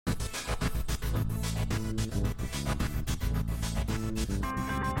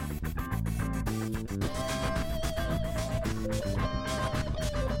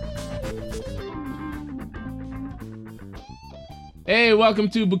Hey, welcome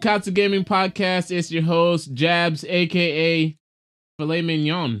to Bukatsu Gaming Podcast. It's your host, Jabs, aka Filet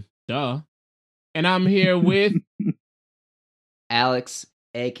Mignon. Duh. And I'm here with Alex,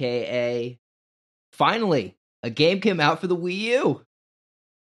 aka finally, a game came out for the Wii U.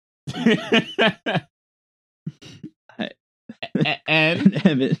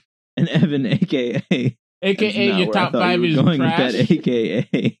 and Evan, aka your top 5 is trash.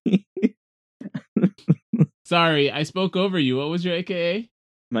 AKA. Sorry, I spoke over you. What was your AKA?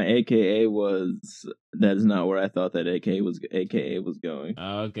 My AKA was, that is not where I thought that AKA was going.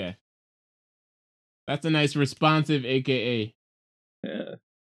 Oh, okay. That's a nice responsive AKA. Yeah.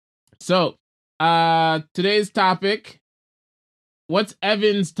 So, today's topic, what's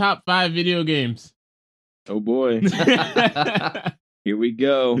Evan's top 5 video games? Oh boy. Here we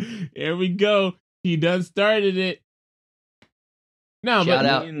go. Here we go. He done started it. No,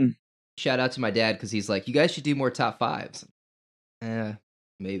 Shout out to my dad because he's like, you guys should do more top 5s.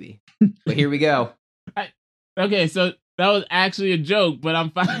 Maybe. But here we go. Okay, so that was actually a joke, but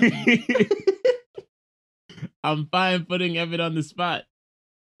I'm fine. I'm fine putting Evan on the spot.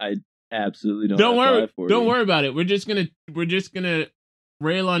 I absolutely don't worry about it. We're just gonna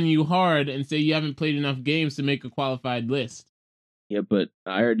rail on you hard and say you haven't played enough games to make a qualified list. Yeah, but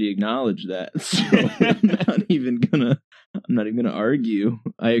I already acknowledged that, so I'm not even gonna argue.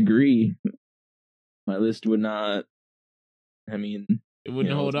 I agree. My list would not. I mean, it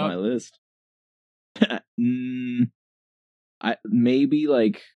wouldn't hold up. My list. I maybe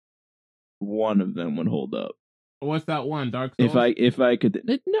like one of them would hold up. What's that one? Dark Souls? If I could.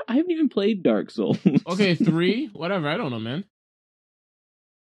 No, I haven't even played Dark Souls. Okay, 3? Whatever. I don't know, man.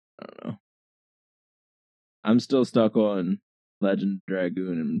 I don't know. I'm still stuck on Legend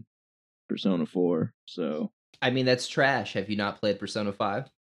Dragoon and Persona 4, so. I mean, that's trash. Have you not played Persona 5?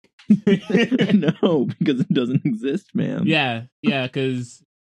 No, because it doesn't exist, man. Yeah, because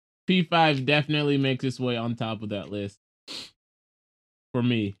P5 definitely makes its way on top of that list. For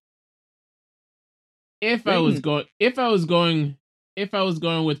me. If I was going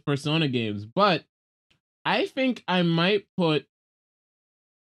with Persona games, but I think I might put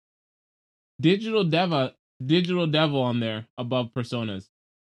Digital Devil on there above Personas,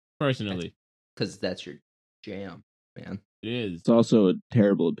 personally. Because that's your jam, man. It is. It's also a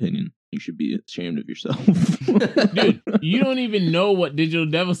terrible opinion. You should be ashamed of yourself. Dude, you don't even know what Digital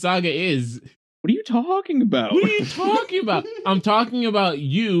Devil Saga is. What are you talking about? What are you talking about? I'm talking about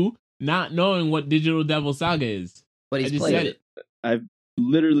you not knowing what Digital Devil Saga is. But he's played it. I've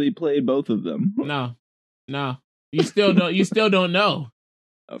literally played both of them. No. You still don't know.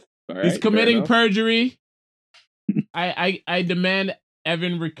 Right, he's committing perjury. I demand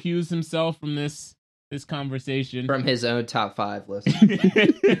Evan recuse himself from this conversation. From his own top 5 list.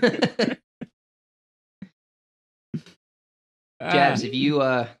 Jabs, have you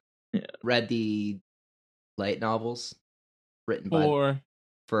read the light novels written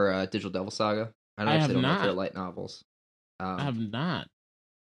for Digital Devil Saga? I don't know if they're light novels. I have not.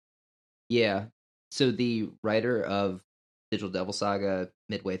 Yeah. So the writer of Digital Devil Saga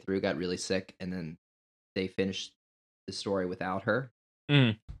midway through got really sick, and then they finished the story without her.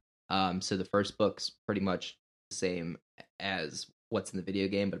 So the first book's pretty much the same as what's in the video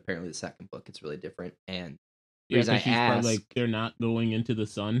game, but apparently the second book it's really different. And the reason I asked, like they're not going into the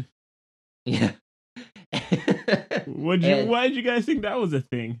sun. Yeah. Why did you guys think that was a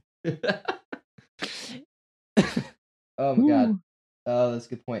thing? Oh my god. Oh, that's a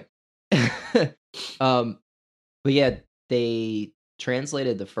good point. But yeah, they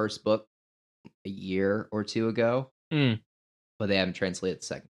translated the first book a year or 2 ago, but they haven't translated the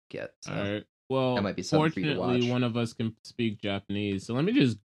second book yet. So all right. Well, that might be something for you to watch. Fortunately, one of us can speak Japanese, so let me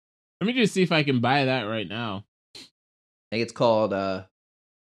just see if I can buy that right now. I think it's called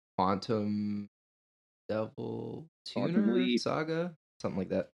Quantum Devil Tuner Saga, something like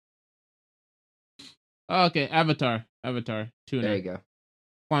that. Oh, okay, Avatar Tuner. There you go.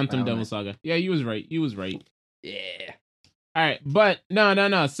 Quantum Devil Saga. Yeah, you was right. Yeah. All right, but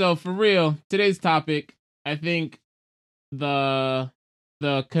no. So for real, today's topic, I think the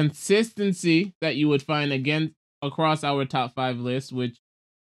consistency that you would find again across our top 5 list, which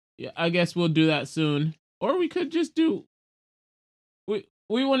I guess we'll do that soon, or we could just do.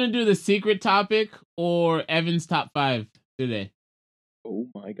 We want to do the secret topic or Evan's top 5 today. Oh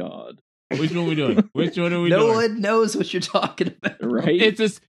my god. Which one are we doing? No one knows what you're talking about. Right?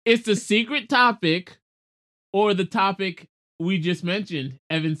 It's the secret topic or the topic we just mentioned,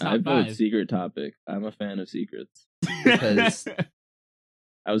 Evan's top 5. I vote secret topic. I'm a fan of secrets. Because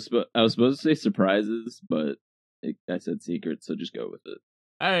I was supposed to say surprises, but I said secrets, so just go with it.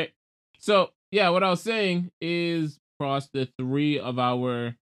 All right. So, yeah, what I was saying is across the three of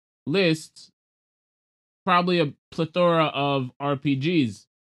our lists probably a plethora of RPGs.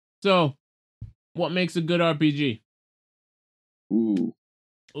 So, what makes a good RPG? Ooh.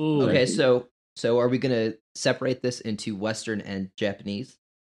 Okay, so are we gonna separate this into Western and Japanese?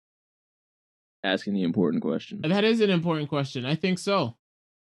 Asking the important question. That is an important question. I think so.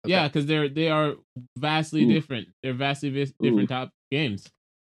 Okay. Yeah, because they are vastly different. They're vastly different top games.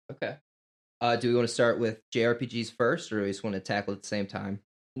 Okay. Do we want to start with JRPGs first, or do we just want to tackle it at the same time?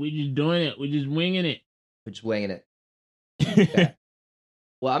 We just doing it. We just winging it. We're just winging it. Okay.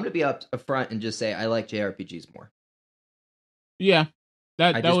 Well, I'm gonna be up front and just say I like JRPGs more. Yeah,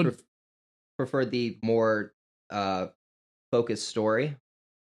 I would prefer the more focused story.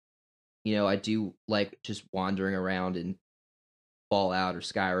 You know, I do like just wandering around in Fallout or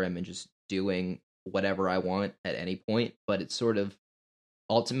Skyrim and just doing whatever I want at any point. But it's sort of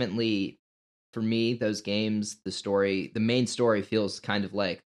ultimately, for me, those games, the main story feels kind of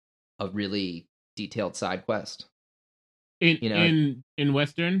like a really detailed side quest. In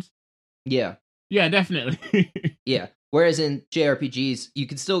Westerns? Yeah. Yeah, definitely. Yeah. Whereas in JRPGs, you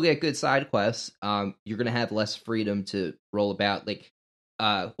can still get good side quests. You're gonna have less freedom to roll about, like,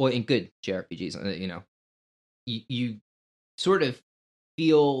 well, in good JRPGs, you know, you sort of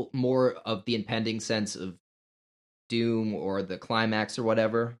feel more of the impending sense of doom or the climax or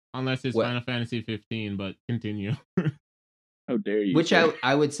whatever. Unless it's Final Fantasy 15, but continue. How dare you? Which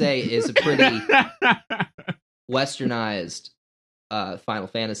I would say is a pretty westernized Final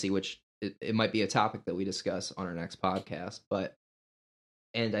Fantasy, which it might be a topic that we discuss on our next podcast.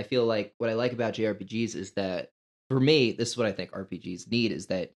 And I feel like what I like about JRPGs is that, for me, this is what I think RPGs need, is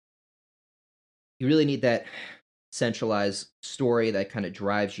that you really need that centralized story that kind of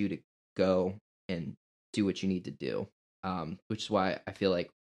drives you to go and do what you need to do. Which is why I feel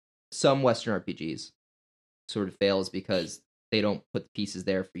like some Western RPGs sort of fails, because they don't put the pieces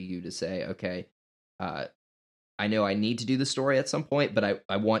there for you to say, okay, I know I need to do the story at some point, but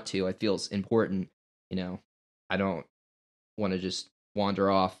I want to. It feels important. You know, I don't want to just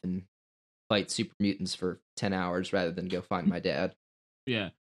wander off and fight super mutants for 10 hours rather than go find my dad.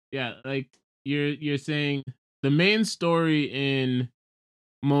 Yeah. Yeah, like you're saying the main story in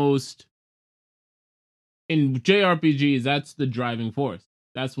JRPGs, that's the driving force.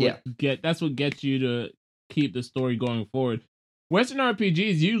 That's what gets you to keep the story going forward. Western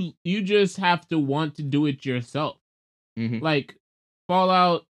RPGs, you just have to want to do it yourself. Mm-hmm. Like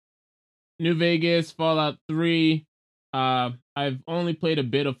Fallout New Vegas, Fallout 3. I've only played a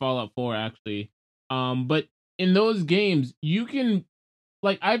bit of Fallout 4 actually. But in those games, you can,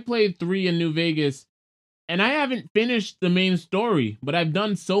 like, I played 3 in New Vegas, and I haven't finished the main story, but I've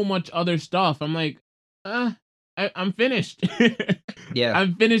done so much other stuff. I'm like, I'm finished. Yeah,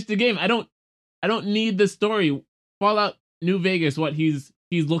 I'm finished the game. I don't need the story. Fallout New Vegas, what he's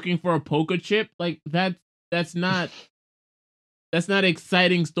looking for a poker chip? Like that's not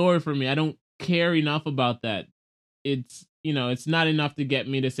exciting story for me. I don't care enough about that. It's, you know, it's not enough to get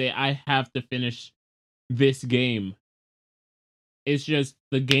me to say I have to finish this game. It's just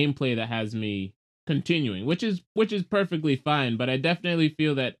the gameplay that has me continuing, which is perfectly fine, but I definitely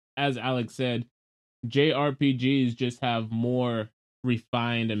feel that, as Alex said, JRPGs just have more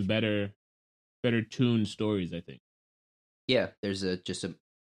refined and better tuned stories, I think. Yeah, there's just a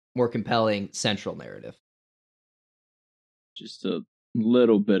more compelling central narrative. Just a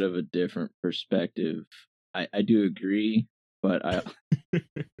little bit of a different perspective. I do agree, but I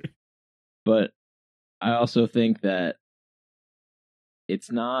also think that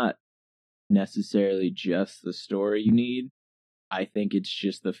it's not necessarily just the story you need. I think it's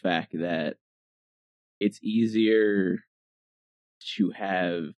just the fact that it's easier to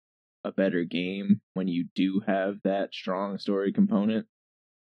have a better game when you do have that strong story component.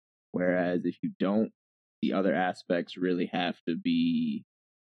 Whereas if you don't, the other aspects really have to be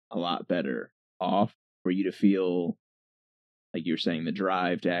a lot better off for you to feel like you're saying the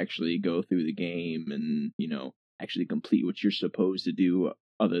drive to actually go through the game and, you know, actually complete what you're supposed to do,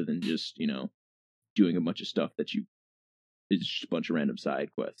 other than just, you know, doing a bunch of stuff that it's just a bunch of random side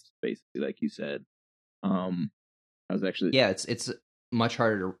quests, basically, like you said. I was actually, yeah, it's much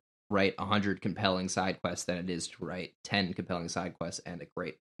harder to write 100 compelling side quests than it is to write 10 compelling side quests and a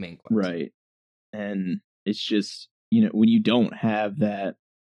great main quest. Right. And it's just, you know, when you don't have that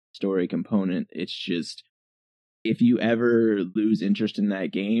story component, it's just, if you ever lose interest in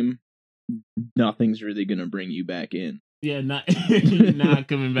that game, nothing's really gonna bring you back in. Yeah, you're not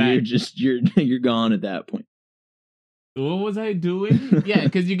coming back. You're gone at that point. What was I doing? Yeah,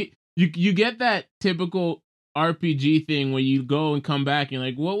 because you get that typical RPG thing where you go and come back and you're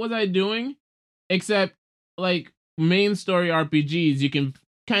like, what was I doing? Except, like, main story RPGs, you can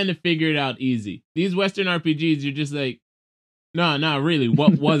kind of figure it out easy. These Western RPGs, you're just like, no, not really.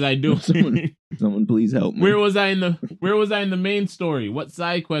 What was I doing? Someone please help me. Where was I in the main story? What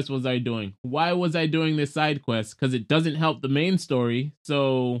side quest was I doing? Why was I doing this side quest? Because it doesn't help the main story.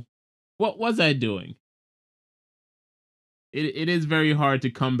 So what was I doing? It is very hard to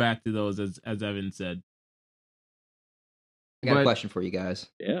come back to those, as Evan said. I got a question for you guys.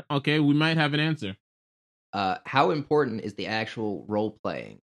 Yeah. Okay, we might have an answer. How important is the actual role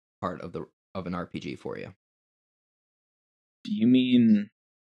playing part of an RPG for you? Do you mean?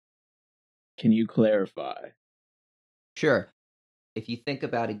 Can you clarify? Sure. If you think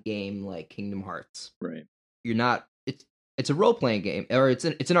about a game like Kingdom Hearts, right? You're not. It's a role playing game, or it's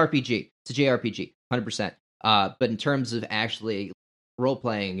an RPG. It's a JRPG, 100%. But in terms of actually role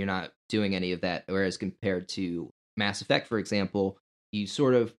playing, you're not doing any of that. Whereas compared to Mass Effect, for example, you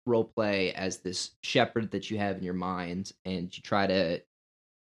sort of role play as this shepherd that you have in your mind, and you try to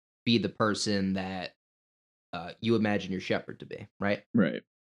be the person that you imagine your shepherd to be, right? Right.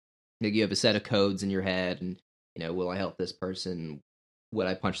 Like you have a set of codes in your head, and will I help this person? Would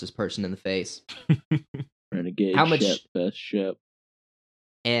I punch this person in the face? Renegade. How much? Shep, best ship.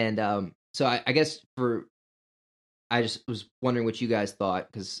 And so I guess I just was wondering what you guys thought,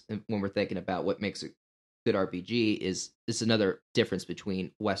 because when we're thinking about what makes a good RPG, is this another difference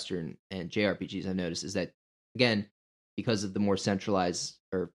between Western and JRPGs I've noticed is that, again, because of the more centralized,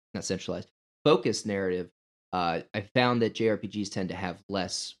 or not centralized, focused narrative, I found that JRPGs tend to have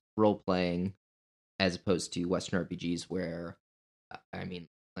less role-playing as opposed to Western RPGs where, I mean,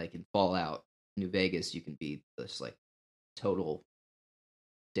 like in Fallout New Vegas, you can be this like total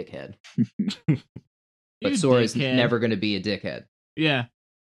dickhead. But Sora's never going to be a dickhead. Yeah.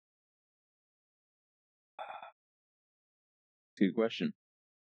 Good question.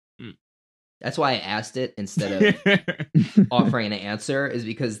 That's why I asked it instead of offering an answer, is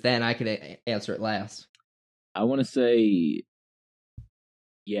because then I can answer it last. I want to say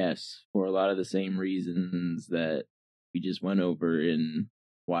yes, for a lot of the same reasons that we just went over in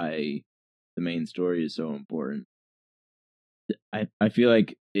why the main story is so important. I feel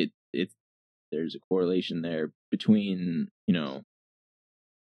like there's a correlation there between,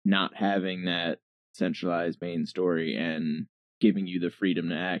 not having that centralized main story and giving you the freedom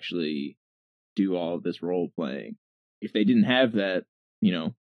to actually do all of this role playing. If they didn't have that,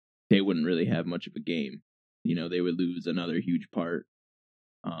 they wouldn't really have much of a game. They would lose another huge part.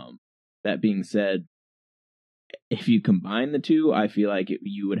 That being said, if you combine the two, I feel like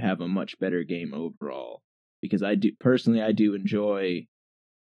you would have a much better game overall. Because I do enjoy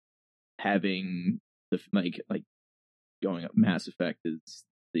having the like going up. Mass Effect is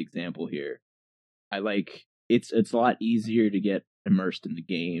the example here. I like it's a lot easier to get immersed in the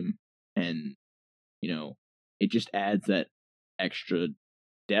game, and it just adds that extra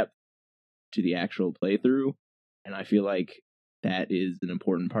depth to the actual playthrough, and I feel like that is an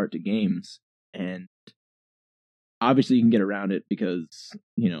important part to games. And obviously you can get around it because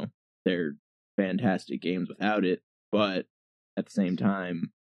they're fantastic games without it, but at the same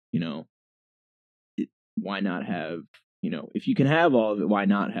time, why not have, if you can have all of it, why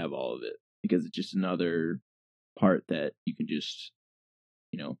not have all of it? Because it's just another part that you can just,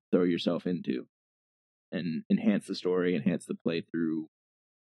 throw yourself into and enhance the story, enhance the playthrough,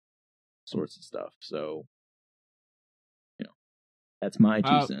 sorts of stuff. So, that's my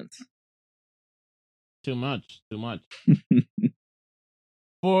 2 cents. Too much.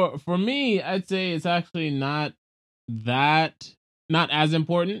 For me, I'd say it's actually not as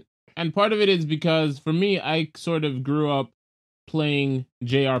important. And part of it is because for me, I sort of grew up playing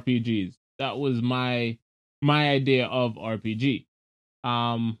JRPGs. That was my idea of RPG.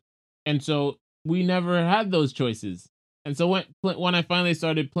 And so we never had those choices. And so when I finally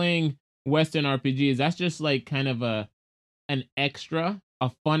started playing Western RPGs, that's just like kind of an extra,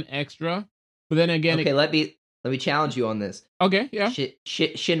 a fun extra. But then again, okay, let me challenge you on this. Okay, yeah.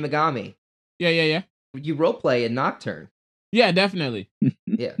 Shin Megami. Yeah. You roleplay in Nocturne. Yeah, definitely.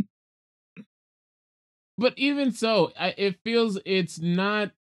 Yeah. But even so, it feels it's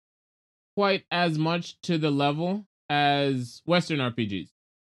not quite as much to the level as Western RPGs.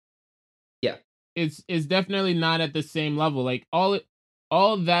 Yeah. It's definitely not at the same level. Like all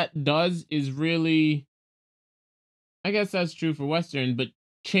that does is really, I guess that's true for Western, but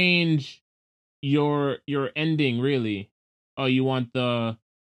change your ending really. Oh, you want the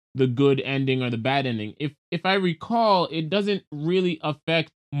good ending or the bad ending. If I recall, it doesn't really affect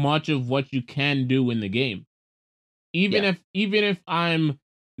much of what you can do in the game. Even if I'm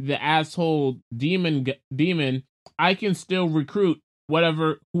the asshole demon, I can still recruit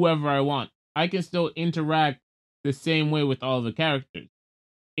whoever I want. I can still interact the same way with all the characters.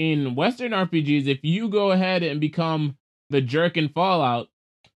 In Western RPGs, if you go ahead and become the jerk in Fallout,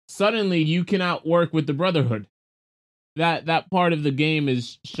 suddenly you cannot work with the Brotherhood. That part of the game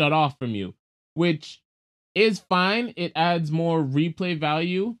is shut off from you, which is fine. It adds more replay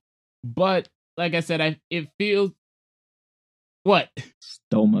value, but like I said, it feels what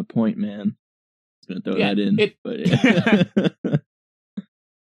stole my point, man. I was gonna throw that in,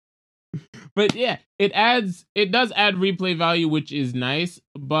 but yeah, it does add replay value, which is nice.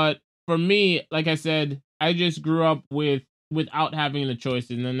 But for me, like I said, I just grew up without having the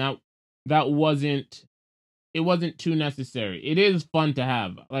choices, and that wasn't too necessary. It is fun to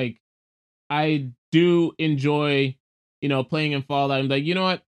have. Like, I do enjoy, playing in Fallout. I'm like, you know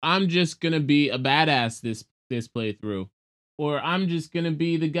what? I'm just gonna be a badass this playthrough, or I'm just gonna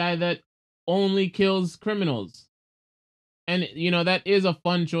be the guy that only kills criminals, and that is a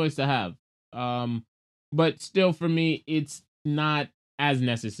fun choice to have. But still, for me, it's not as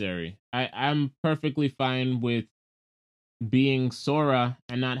necessary. I'm perfectly fine with being Sora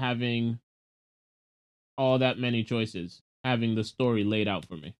and not having all that many choices, having the story laid out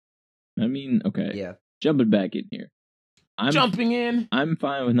for me. I mean, okay. Yeah. Jumping back in here. I'm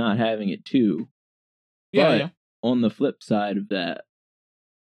fine with not having it too. Yeah. On the flip side of that,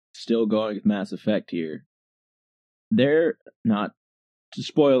 still going with Mass Effect here, they're not to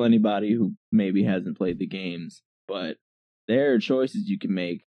spoil anybody who maybe hasn't played the games, but there are choices you can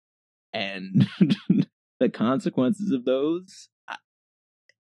make, and the consequences of those,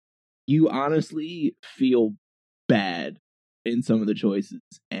 you honestly feel bad in some of the choices,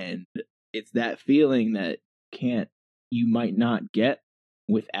 and it's that feeling that you might not get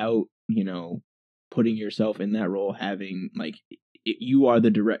without, putting yourself in that role, having, like, you are the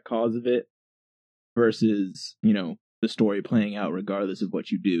direct cause of it versus, the story playing out regardless of what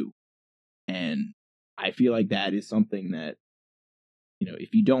you do. And I feel like that is something that,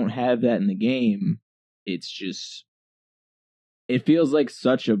 if you don't have that in the game, it's just, it feels like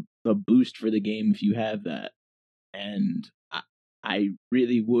such a boost for the game if you have that. And I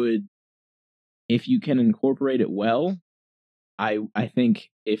really would, if you can incorporate it well, I think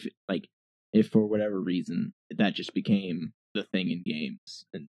if for whatever reason that just became the thing in games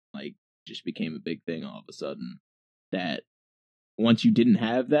and like just became a big thing all of a sudden, that once you didn't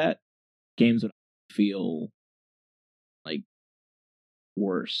have that, games would feel like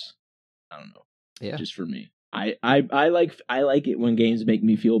worse. I don't know. Yeah. Just for me. I like it when games make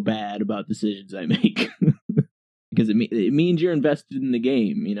me feel bad about decisions I make. Because it means you're invested in the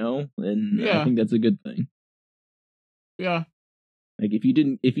game, And yeah. I think that's a good thing. Yeah. Like if you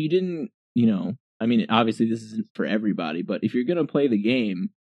didn't, I mean, obviously this isn't for everybody, but if you're going to play the game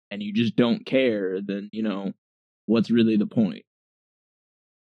and you just don't care, then, what's really the point?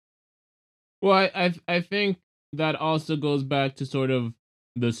 Well, I think that also goes back to sort of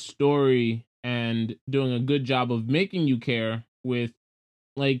the story and doing a good job of making you care with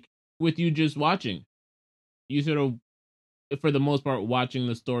you just watching. You sort of, for the most part, watching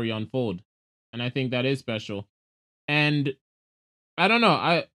the story unfold. And I think that is special. And I don't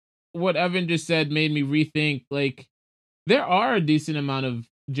know, what Evan just said made me rethink, like, there are a decent amount of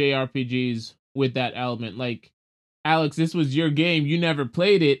JRPGs with that element. Like, Alex, this was your game, you never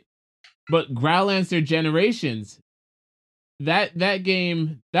played it, but Growlancer Generations, that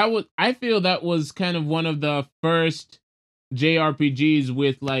game, I feel that was kind of one of the first JRPGs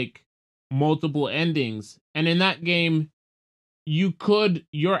with like multiple endings. And in that game,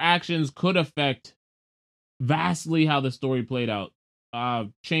 your actions could affect vastly how the story played out.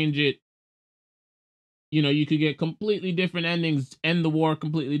 Change it. You could get completely different endings, end the war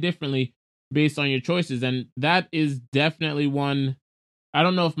completely differently based on your choices. And that is definitely one, I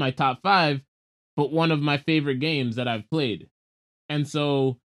don't know if my top 5, but one of my favorite games that I've played. And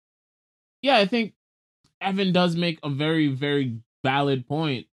so, yeah, I think Evan does make a very, very valid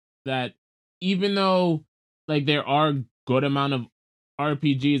point that even though like there are good amount of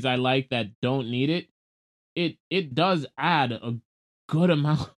RPGs I like that don't need it does add a good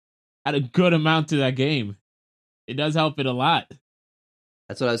amount to that game. It does help it a lot.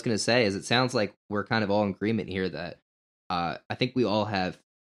 That's what I was going to say. Is it sounds like we're kind of all in agreement here that I think we all have,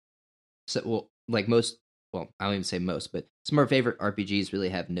 like most. Well, I don't even say most, but some of our favorite RPGs really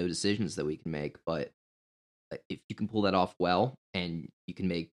have no decisions that we can make. But if you can pull that off well, and you can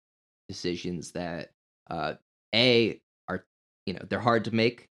make decisions that are they're hard to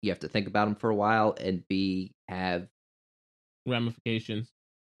make. You have to think about them for a while, and B, have ramifications.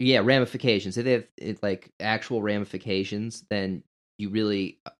 Yeah, ramifications. If they have like actual ramifications, then you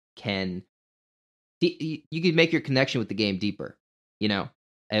really can. You can make your connection with the game deeper, and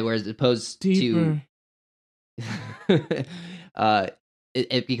whereas opposed deeper.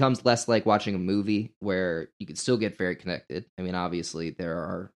 it becomes less like watching a movie where you can still get very connected. I mean, obviously there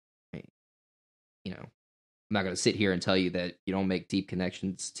are, you know, I'm not going to sit here and tell you that you don't make deep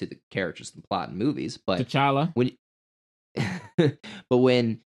connections to the characters and plot in movies, but T'Challa. when but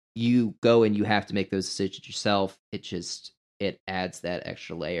when you go and you have to make those decisions yourself, it adds that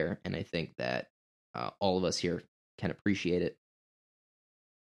extra layer, and I think that all of us here can appreciate it.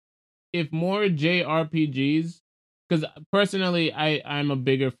 If more JRPGs, because personally I'm a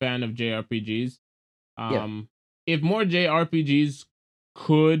bigger fan of JRPGs. If more JRPGs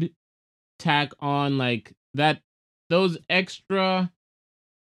could tack on like that, those extra,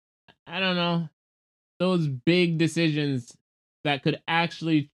 I don't know, those big decisions that could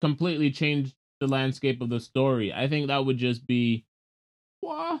actually completely change the landscape of the story, I think that would just be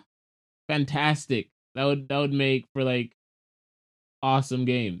fantastic. That would make for like awesome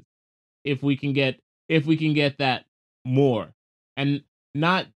games if we can get that more, and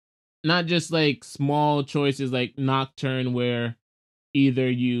not just like small choices like Nocturne where either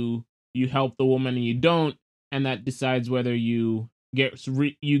you help the woman and you don't, and that decides whether you get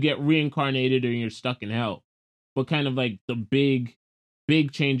reincarnated or you're stuck in hell, but kind of like the big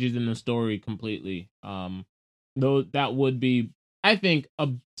changes in the story completely. Though that would be, I think,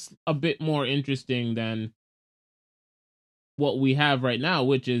 a bit more interesting than what we have right now,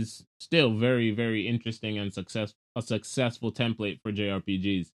 which is still very, very interesting and a successful template for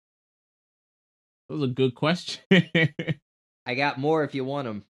JRPGs. That was a good question. I got more if you want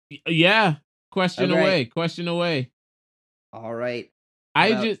them. Yeah, question away. All right.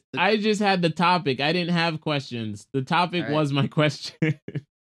 I just had the topic. I didn't have questions. The topic was my question.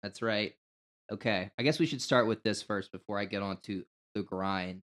 That's right. Okay, I guess we should start with this first before I get on to the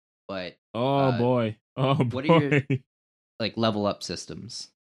grind. But boy, what are your like level up systems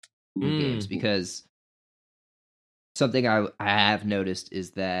in games? Because something I have noticed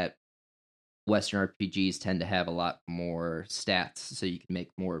is that Western RPGs tend to have a lot more stats, so you can make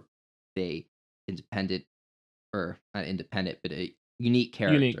more of a independent, or not independent, but a unique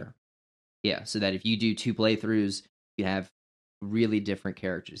character. Yeah, so that if you do 2 playthroughs, you have really different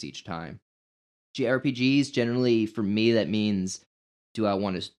characters each time. JRPGs, generally, for me, that means, do I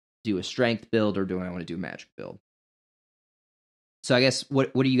want to do a strength build or do I want to do a magic build? So I guess,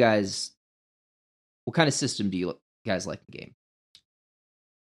 what do you guys, what kind of system do you guys like in game?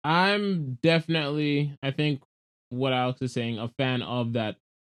 I'm definitely, I think what Alex is saying, a fan of that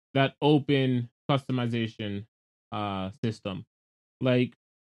open customization system. Like,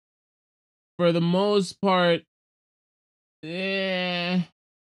 for the most part,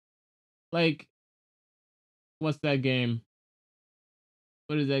 like, what's that game?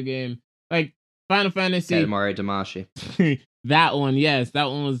 What is that game? Like Final Fantasy. Katamari Damacy. That one, yes, that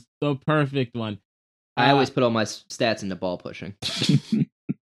one was the perfect one. I always put all my stats into ball pushing.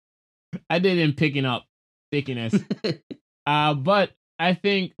 I did in picking up stickiness. But I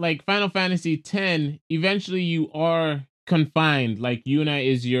think like Final Fantasy X, eventually you are confined. Like Yuna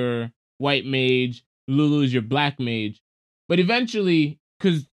is your white mage, Lulu is your black mage. But eventually,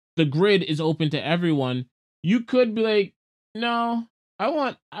 because the grid is open to everyone, you could be like, no, I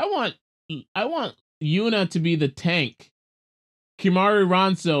want Yuna to be the tank. Kimari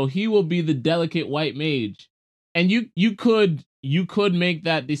Ranso, he will be the delicate white mage. And you could make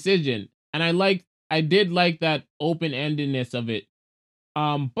that decision. And I did like that open-endedness of it.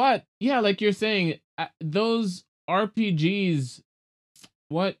 But yeah, like you're saying, those RPGs,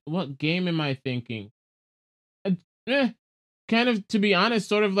 what game am I thinking? Kind of, to be honest,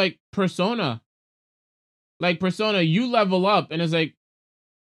 sort of like Persona. Like Persona, you level up and it's like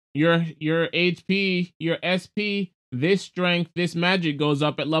your HP, your SP, this strength, this magic goes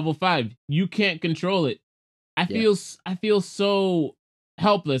up at level 5. You can't control it. I feel so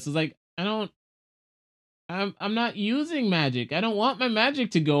helpless. It's like I'm not using magic. I don't want my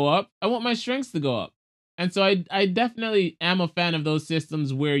magic to go up. I want my strengths to go up. And so I definitely am a fan of those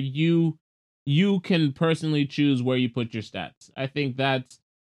systems where you can personally choose where you put your stats. I think that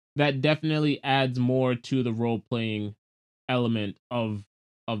definitely adds more to the role playing element of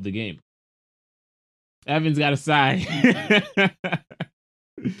the game. Evan's got a sigh.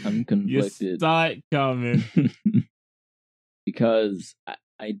 I'm conflicted. You saw it coming. Because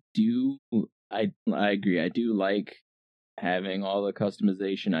I agree. I do like having all the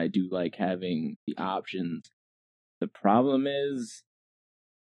customization. I do like having the options. The problem is,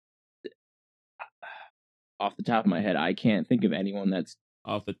 off the top of my head, I can't think of anyone that's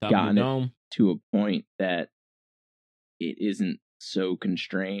off the top gotten of the dome it to a point that it isn't so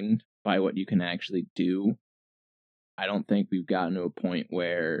constrained by what you can actually do. I don't think we've gotten to a point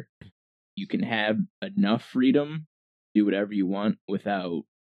where you can have enough freedom, do whatever you want without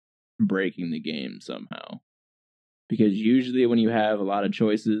breaking the game somehow. Because usually when you have a lot of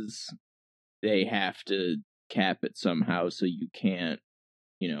choices, they have to cap it somehow so you can't,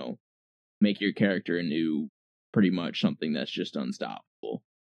 make your character into pretty much something that's just unstoppable.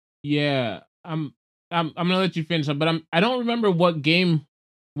 Yeah, I'm gonna let you finish up, but I don't remember what game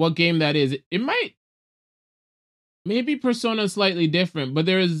that is. It might, maybe Persona is slightly different, but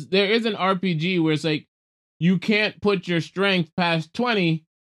there is an RPG where it's like you can't put your strength past 20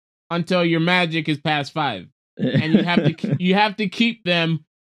 until your magic is past 5, and you have to keep them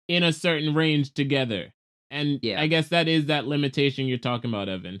in a certain range together. And I guess that is that limitation you're talking about,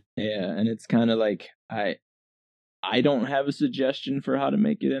 Evan. Yeah, and it's kind of like I don't have a suggestion for how to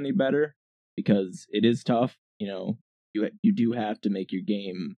make it any better because it is tough. You do have to make your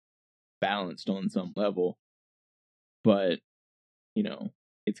game balanced on some level, but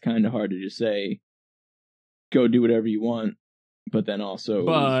it's kind of hard to just say go do whatever you want, but then also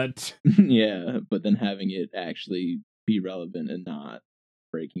yeah, but then having it actually be relevant and not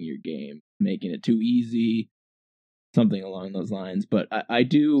breaking your game, making it too easy, something along those lines. But I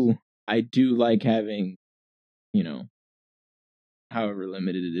do like having, however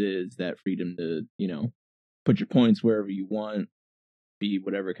limited it is, that freedom to, put your points wherever you want, be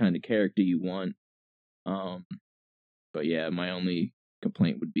whatever kind of character you want. But yeah, my only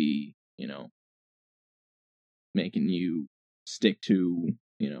complaint would be, making you stick to,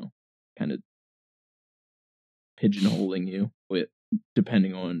 kind of pigeonholing you with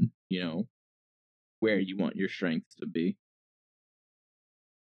depending on, where you want your strengths to be.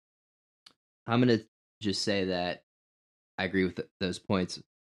 I'm going to just say that I agree with those points.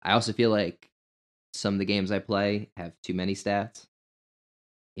 I also feel like some of the games I play have too many stats.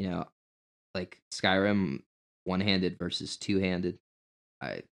 Like Skyrim, one-handed versus two-handed.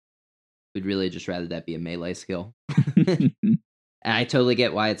 I would really just rather that be a melee skill. And I totally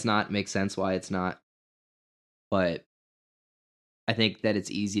get why it's not. Makes sense why it's not. But I think that it's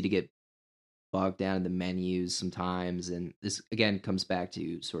easy to get bogged down in the menus sometimes. And this, again, comes back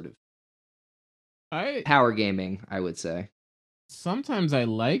to sort of power gaming, I would say. Sometimes I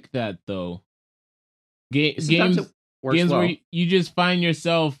like that, though. Games well. where you just find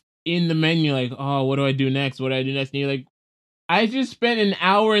yourself in the menu like, oh, what do I do next? What do I do next? And you're like, I just spent an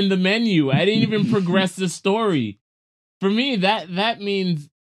hour in the menu. I didn't even progress the story. For me, that means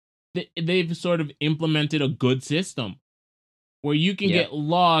they've sort of implemented a good system where you can get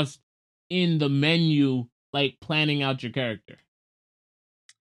lost in the menu, like planning out your character.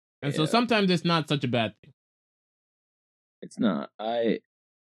 And so sometimes it's not such a bad thing. It's not. I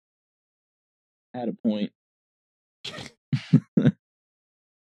had a point. You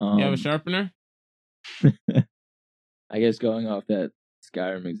have a sharpener? I guess going off that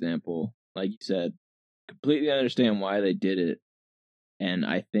Skyrim example, like you said, completely understand why they did it. And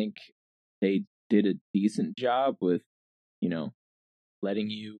I think they did a decent job with,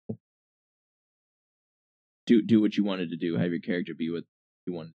 letting you do what you wanted to do, have your character be what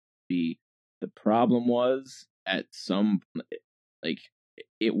you wanted to be. The problem was at some,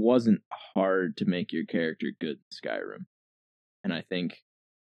 it wasn't hard to make your character good in Skyrim. And I think,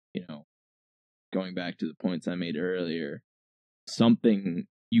 going back to the points I made earlier,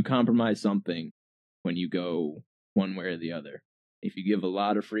 you compromise something when you go one way or the other. If you give a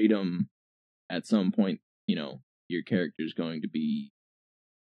lot of freedom, at some point, your character is going to be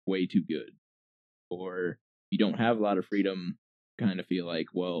way too good. Or you don't have a lot of freedom, kind of feel like,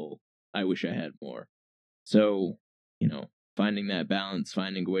 well, I wish I had more. So, finding that balance,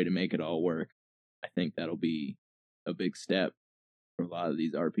 finding a way to make it all work, I think that'll be a big step for a lot of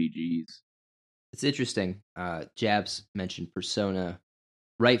these RPGs. It's interesting. Jabs mentioned Persona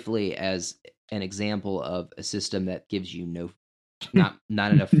rightfully as an example of a system that gives you not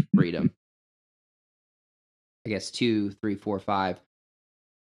enough freedom. I guess 2, 3, 4, 5,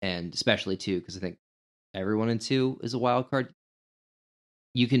 and especially 2, because I think everyone in 2 is a wild card.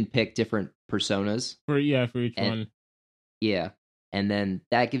 You can pick different personas for each one. Yeah, and then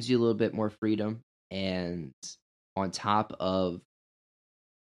that gives you a little bit more freedom. And on top of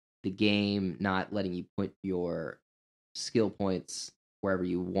the game not letting you put your skill points wherever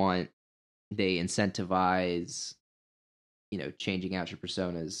you want, they incentivize, changing out your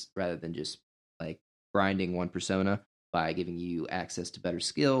personas rather than just like grinding one persona by giving you access to better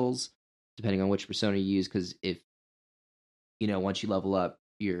skills depending on which persona you use. Because if, once you level up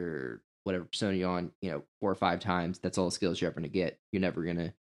your whatever persona you're on, 4 or 5 times, that's all the skills you're ever going to get. You're never going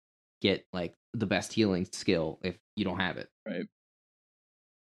to get like the best healing skill if you don't have it. Right.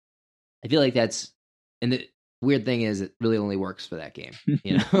 I feel like and the weird thing is it really only works for that game,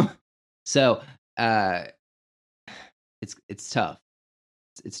 So, it's tough.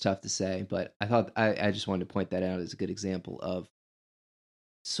 It's tough to say, but I thought I just wanted to point that out as a good example of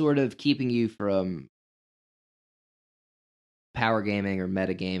sort of keeping you from power gaming or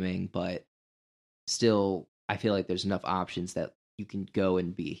metagaming, but still, I feel like there's enough options that you can go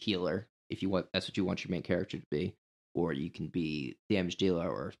and be a healer if you want. That's what you want your main character to be, or you can be damage dealer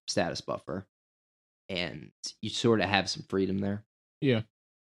or status buffer, and you sort of have some freedom there. Yeah,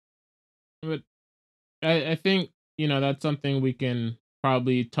 but I think that's something we can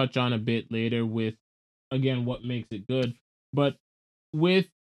probably touch on a bit later with, again, what makes it good. But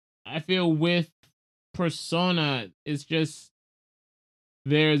I feel with Persona, it's just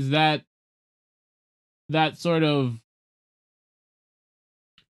there's that sort of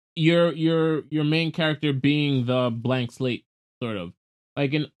your main character being the blank slate, sort of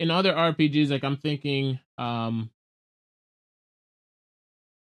like in other RPGs. Like I'm thinking,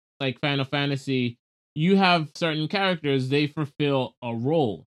 like Final Fantasy, you have certain characters, they fulfill a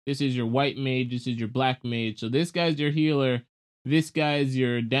role. This is your white mage, this is your black mage. So this guy's your healer, this guy's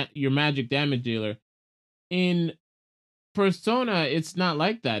your magic damage dealer. In Persona, it's not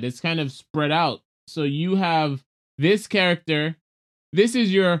like that. It's kind of spread out. So you have this character, this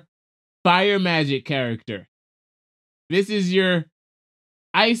is your fire magic character. This is your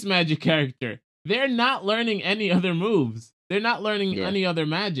ice magic character. They're not learning any other moves. They're not learning any other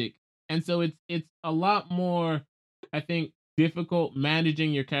magic. And so it's a lot more, I think, difficult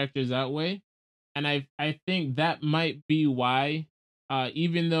managing your characters that way. And I think that might be why,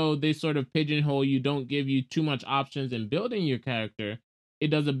 even though they sort of pigeonhole you, don't give you too much options in building your character, it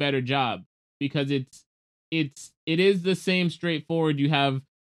does a better job because it is the same straightforward. You have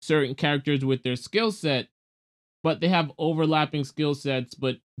certain characters with their skill set, but they have overlapping skill sets,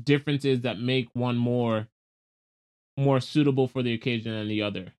 but differences that make one more suitable for the occasion than the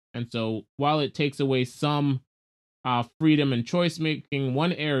other. And so while it takes away some freedom and choice making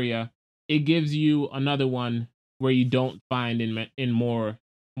one area, it gives you another one where you don't find in more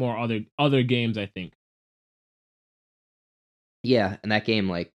other games, I think. Yeah, and that game,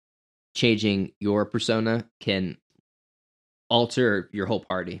 like, changing your persona can alter your whole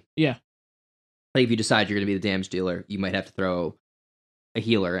party. Yeah. Like, if you decide you're going to be the damage dealer, you might have to throw a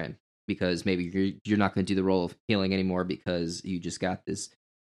healer in because maybe you're not going to do the role of healing anymore because you just got this.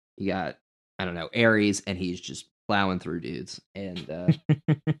 You got, I don't know, Ares, and he's just plowing through dudes. And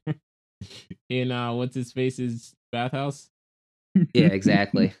in what's his face's bathhouse? Yeah,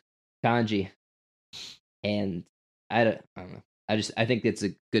 exactly. Kanji. And I don't know. I think it's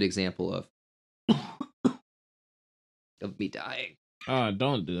a good example of me dying. Oh,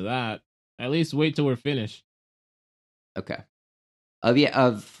 don't do that. At least wait till we're finished. Okay.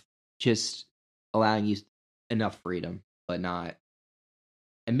 Of just allowing you enough freedom, but not,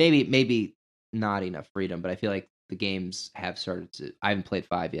 and maybe not enough freedom, but I feel like the games have started to. I haven't played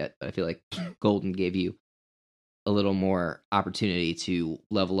 5 yet, but I feel like Golden gave you a little more opportunity to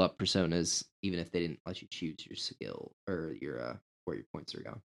level up personas, even if they didn't let you choose your skill or your where your points are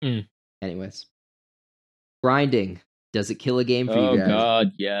going. Anyways, grinding, does it kill a game for you guys? Oh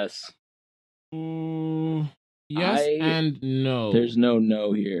God, yes. Yes and no. There's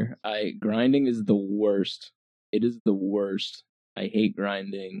no here. Grinding is the worst. It is the worst. I hate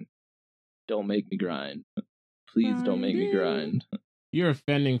grinding. Don't make me grind. Please don't make me grind. You're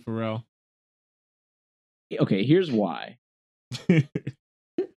offending Pharrell. Okay, here's why.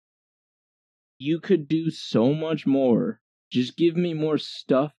 You could do so much more. Just give me more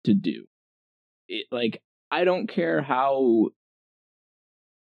stuff to do. I don't care how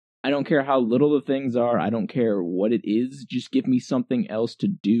little the things are. I don't care what it is. Just give me something else to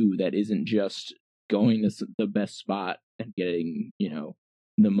do that isn't just going to the best spot and getting,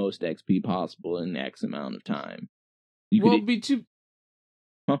 the most XP possible in X amount of time. To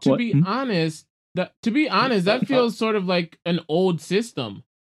be honest, that feels sort of like an old system.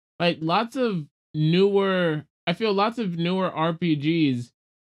 Like lots of newer RPGs,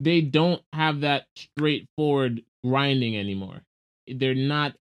 they don't have that straightforward grinding anymore. They're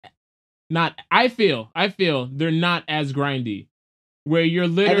not I feel they're not as grindy. Where you're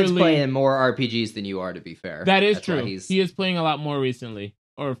literally Evan's playing more RPGs than you are, to be fair. That is true. He is playing a lot more recently,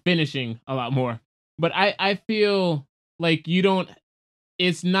 or finishing a lot more. But I feel like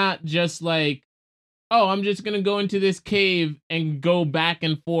it's not just like, oh, I'm just going to go into this cave and go back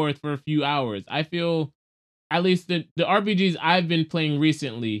and forth for a few hours. I feel, at least the RPGs I've been playing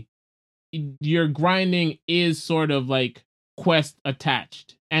recently, your grinding is sort of like quest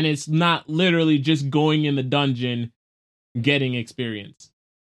attached. And it's not literally just going in the dungeon, getting experience.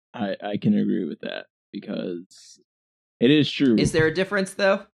 I can agree with that because it is true. Is there a difference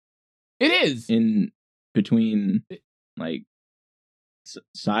though? It is in between like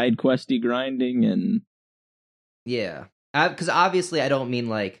side questy grinding and Yeah, because obviously I don't mean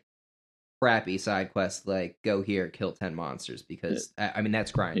like crappy side quests like go here, kill 10 monsters, because I mean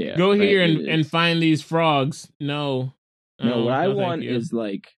that's grinding. Yeah, go here right, and find these frogs. No. No, what I thank want you. is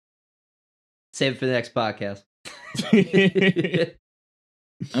like Save it for the next podcast.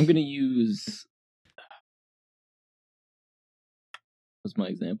 I'm gonna use. What's my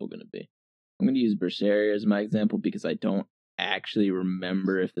example gonna be? I'm gonna use Berseria as my example because I don't actually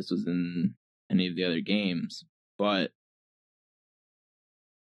remember if this was in any of the other games, but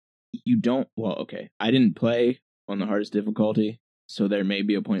you don't. Well, okay, I didn't play on the hardest difficulty, so there may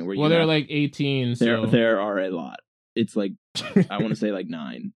be a point where well, they're like 18. So there are a lot. It's like I want to say like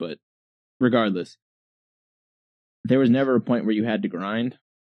 9, but regardless, there was never a point where you had to grind,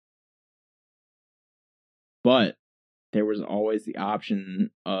 but there was always the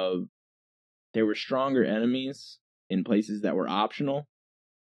option of there were stronger enemies in places that were optional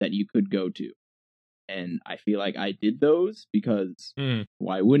that you could go to. And I feel like I did those because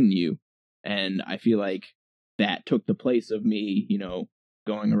why wouldn't you? And I feel like that took the place of me,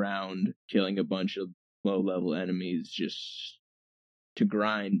 going around killing a bunch of low-level enemies just to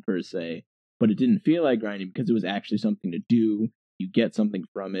grind, per se. But it didn't feel like grinding because it was actually something to do. You get something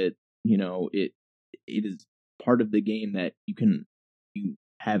from it. It is part of the game that you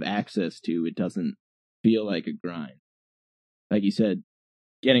have access to. It doesn't feel like a grind. Like you said,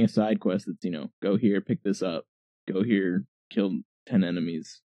 getting a side quest that's, go here, pick this up, go here, kill 10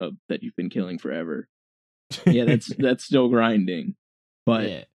 enemies that you've been killing forever. Yeah, that's still grinding. But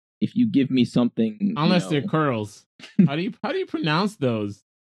yeah. if you give me something, unless they're curls, how do you pronounce those?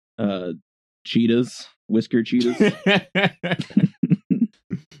 Cheetahs, whisker cheetahs.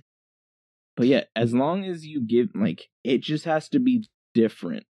 But yeah, as long as you give, it just has to be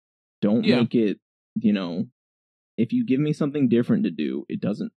different. Don't make it, if you give me something different to do, it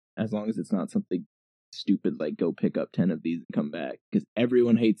doesn't, as long as it's not something stupid like go pick up 10 of these and come back, because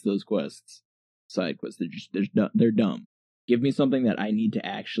everyone hates those quests, side quests. They're dumb. Give me something that I need to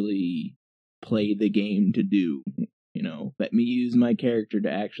actually play the game to do. Let me use my character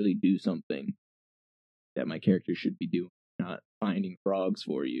to actually do something that my character should be doing, not finding frogs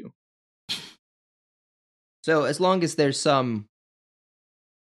for you. So as long as there's some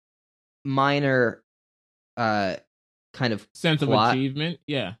minor kind of sense plot, of achievement,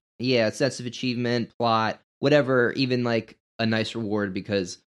 yeah, sense of achievement, plot, whatever, even like a nice reward,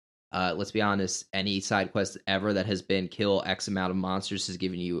 because let's be honest, any side quest ever that has been kill X amount of monsters has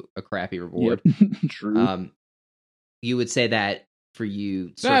given you a crappy reward. Yep. True. You would say that for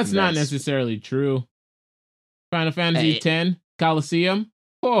you. That's not necessarily true. Final Fantasy X Colosseum.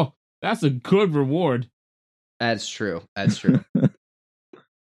 Oh, that's a good reward. That's true. That's true.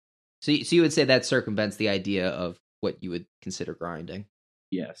 So you would say that circumvents the idea of what you would consider grinding?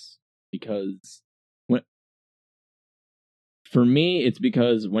 Yes, because for me, it's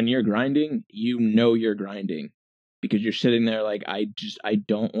because when you're grinding, you're grinding. Because you're sitting there like, I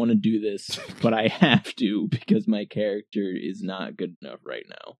don't want to do this, but I have to because my character is not good enough right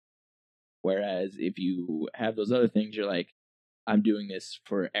now. Whereas if you have those other things, you're like, I'm doing this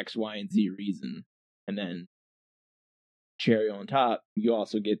for X, Y, and Z reason. And then cherry on top, you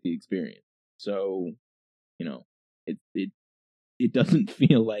also get the experience. So, it doesn't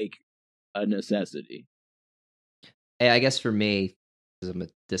feel like a necessity. Hey, I guess for me, because I'm a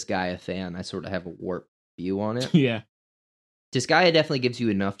Disgaea fan, I sort of have a warped view on it. Yeah. Disgaea definitely gives you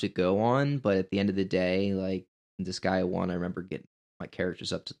enough to go on, but at the end of the day, like in Disgaea 1, I remember getting my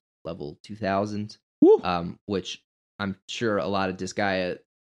characters up to level 2000, which I'm sure a lot of Disgaea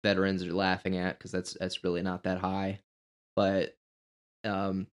veterans are laughing at because that's really not that high. But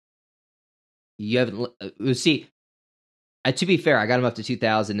you haven't see. To be fair, I got him up to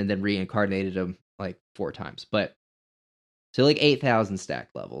 2000 and then reincarnated him like 4 times, but so like 8,000 stack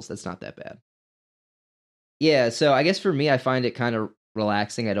levels. That's not that bad. Yeah, so I guess for me, I find it kind of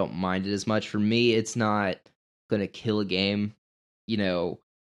relaxing. I don't mind it as much. For me, it's not going to kill a game. I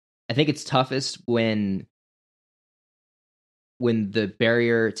think it's toughest when the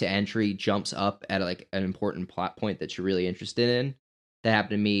barrier to entry jumps up at like an important plot point that you're really interested in. That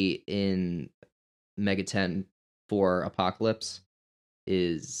happened to me in Mega 10 for Apocalypse.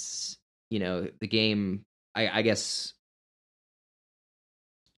 Is the game? I guess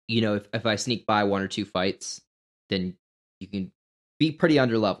if I sneak by 1 or 2 fights, then you can be pretty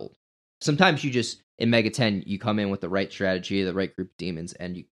underleveled. Sometimes you just in Mega 10 you come in with the right strategy, the right group of demons,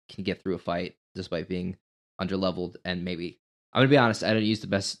 and you can get through a fight despite being underleveled. And maybe I'm gonna be honest, I don't use the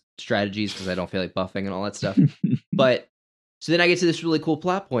best strategies because I don't feel like buffing and all that stuff. But So then I get to this really cool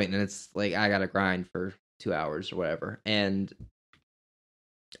plot point, and it's like I gotta grind for 2 hours or whatever. And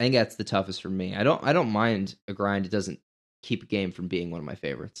I think that's the toughest for me. I don't mind a grind. It doesn't keep a game from being one of my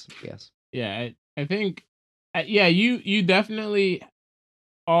favorites, I guess. Yeah, I think, yeah, you definitely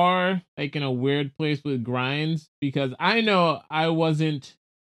are like in a weird place with grinds, because I know I wasn't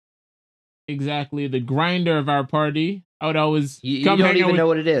exactly the grinder of our party. I would always you don't even know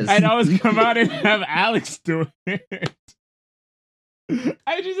what it is. I'd always come out and have Alex do it.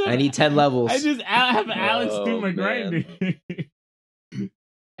 I need 10 levels. I just have Alex do my grinding.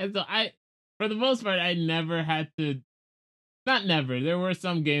 And so for the most part, I never had to. Not never. There were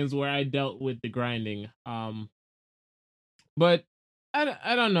some games where I dealt with the grinding. But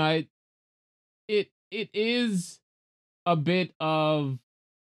I don't know. It is a bit of,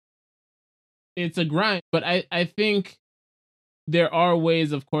 it's a grind, but I think there are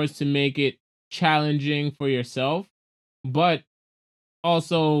ways, of course, to make it challenging for yourself, but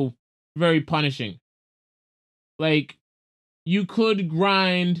also very punishing. Like, you could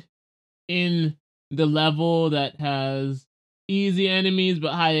grind in the level that has easy enemies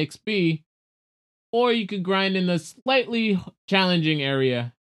but high XP, or you could grind in the slightly challenging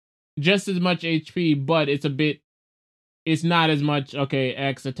area, just as much HP, but it's not as much, okay,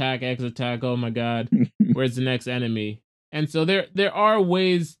 X attack, oh my god, where's the next enemy? And so there are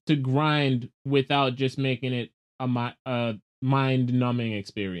ways to grind without just making it a mind-numbing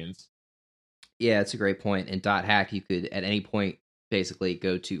experience. Yeah, it's a great point. In Dot Hack, you could at any point basically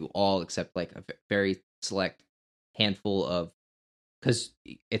go to all except like a very select handful of, because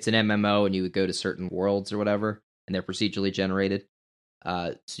it's an MMO and you would go to certain worlds or whatever, and they're procedurally generated.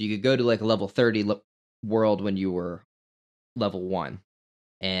 So you could go to like a level 30 world when you were level 1,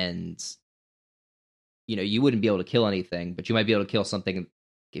 and you wouldn't be able to kill anything, but you might be able to kill something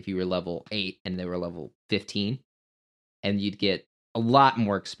if you were level 8 and they were level 15, and you'd get a lot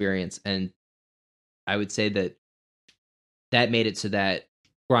more experience. And I would say that made it so that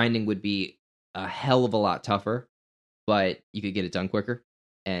grinding would be a hell of a lot tougher, but you could get it done quicker.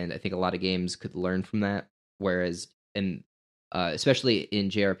 And I think a lot of games could learn from that. Whereas, especially in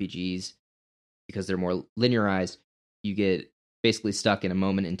JRPGs, because they're more linearized, you get basically stuck in a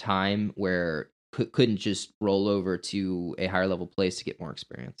moment in time where couldn't just roll over to a higher level place to get more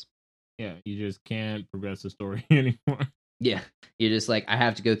experience. Yeah, you just can't progress the story anymore. Yeah, you're just like, I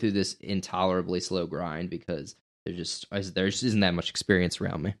have to go through this intolerably slow grind because there just isn't that much experience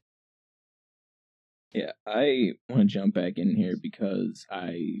around me. Yeah, I want to jump back in here because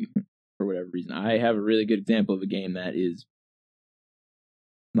for whatever reason, I have a really good example of a game that is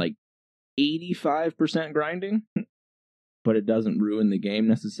like 85% grinding, but it doesn't ruin the game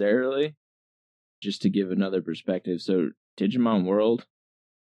necessarily. Just to give another perspective, so Digimon World,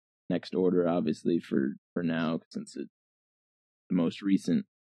 next order, obviously, for now, since it's the most recent,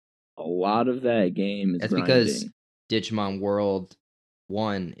 a lot of that game is grinding. Because Digimon World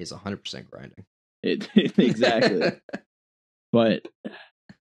 1 is 100% grinding. Exactly. But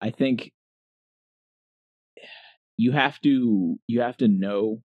I think you have to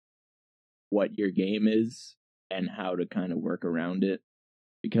know what your game is and how to kind of work around it,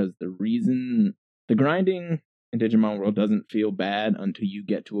 because the grinding in Digimon World doesn't feel bad until you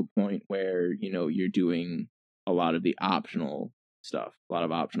get to a point where you're doing a lot of the optional stuff, a lot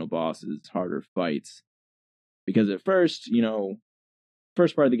of optional bosses, harder fights. Because at first,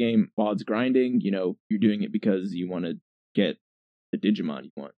 first part of the game, while it's grinding, you're doing it because you want to get the Digimon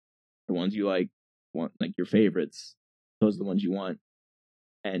you want. The ones you want like your favorites. Those are the ones you want.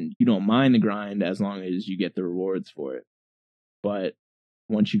 And you don't mind the grind as long as you get the rewards for it. But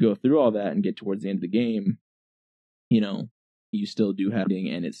once you go through all that and get towards the end of the game, you still do have it,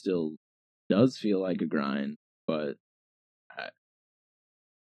 and it still does feel like a grind. But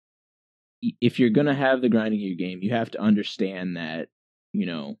if you're going to have the grinding in your game, you have to understand that,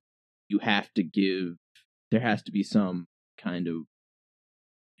 you have to there has to be some kind of,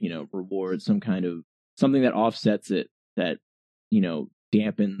 reward, some kind of something that offsets it, that,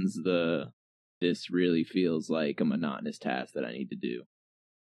 dampens this really feels like a monotonous task that I need to do.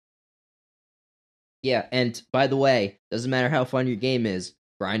 Yeah, and by the way, doesn't matter how fun your game is,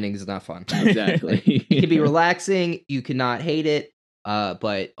 grinding is not fun. Exactly. It can be relaxing, you cannot hate it,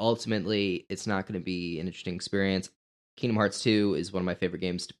 but ultimately, it's not going to be an interesting experience. Kingdom Hearts 2 is one of my favorite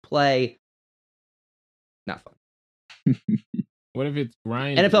games to play. Not fun. What if it's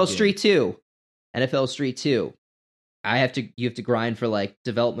grind? NFL Street 2. NFL Street 2. You have to grind for like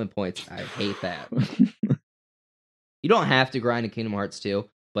development points. I hate that. You don't have to grind in Kingdom Hearts 2,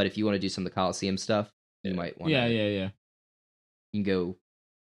 but if you want to do some of the Coliseum stuff, you might want to. Yeah. You can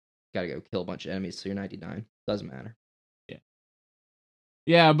gotta go kill a bunch of enemies, so you're 99. Doesn't matter. Yeah.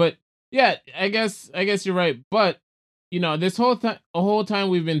 Yeah, but yeah, I guess you're right. But this whole time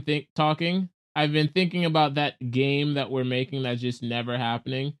we've been talking, I've been thinking about that game that we're making that's just never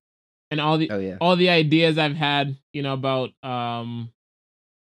happening, and all the ideas I've had, about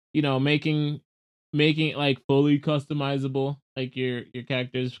making it like fully customizable, like your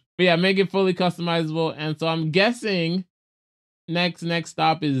characters. But yeah, make it fully customizable, and so I'm guessing next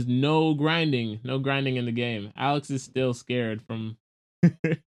stop is no grinding in the game. Alex is still scared from.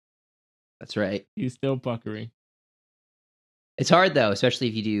 That's right. He's still puckering. It's hard though, especially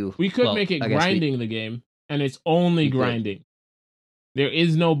if you do. We could make it grinding the game, and it's only grinding. There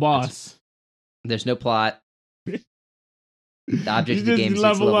is no boss. There's no plot. The object of the game is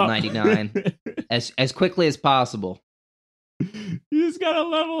level 99 as quickly as possible. You just gotta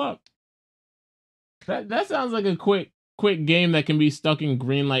level up. That sounds like a quick game that can be stuck in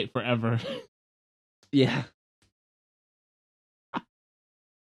green light forever. Yeah.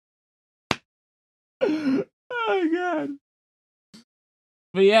 Oh god.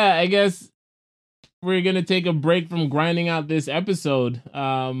 But yeah, I guess we're gonna take a break from grinding out this episode.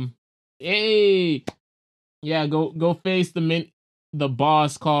 Hey, yeah, go face the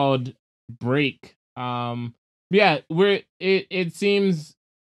boss called Break. Yeah, it seems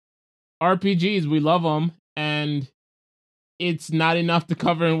RPGs, we love them, and it's not enough to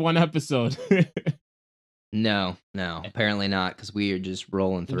cover in one episode. No, apparently not, because we are just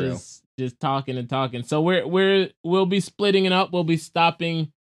rolling through. Just talking and talking. So we'll be splitting it up. We'll be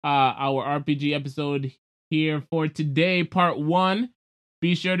stopping our RPG episode here for today, part 1.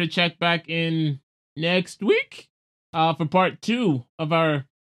 Be sure to check back in next week for part 2 of our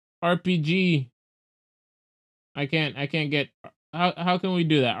RPG. I can't get how can we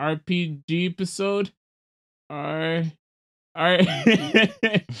do that? RPG episode? Our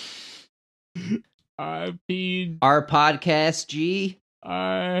podcast G.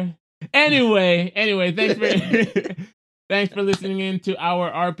 Anyway, thanks for listening in to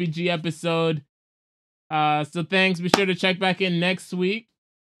our RPG episode. So thanks. Be sure to check back in next week.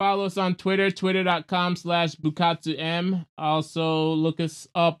 Follow us on Twitter, twitter.com/BukatsuM. Also look us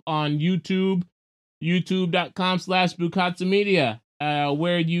up on YouTube, youtube.com/BukatsuMedia,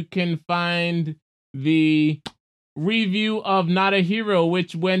 where you can find the review of Not a Hero,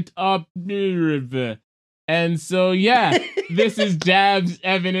 which went up. And so, yeah, this is Jabs,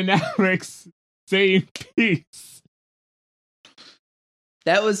 Evan, and Alex saying peace.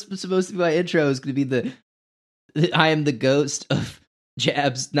 That was supposed to be my intro. It was going to be I am the ghost of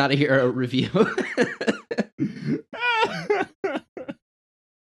Jabs, Not a Hero review.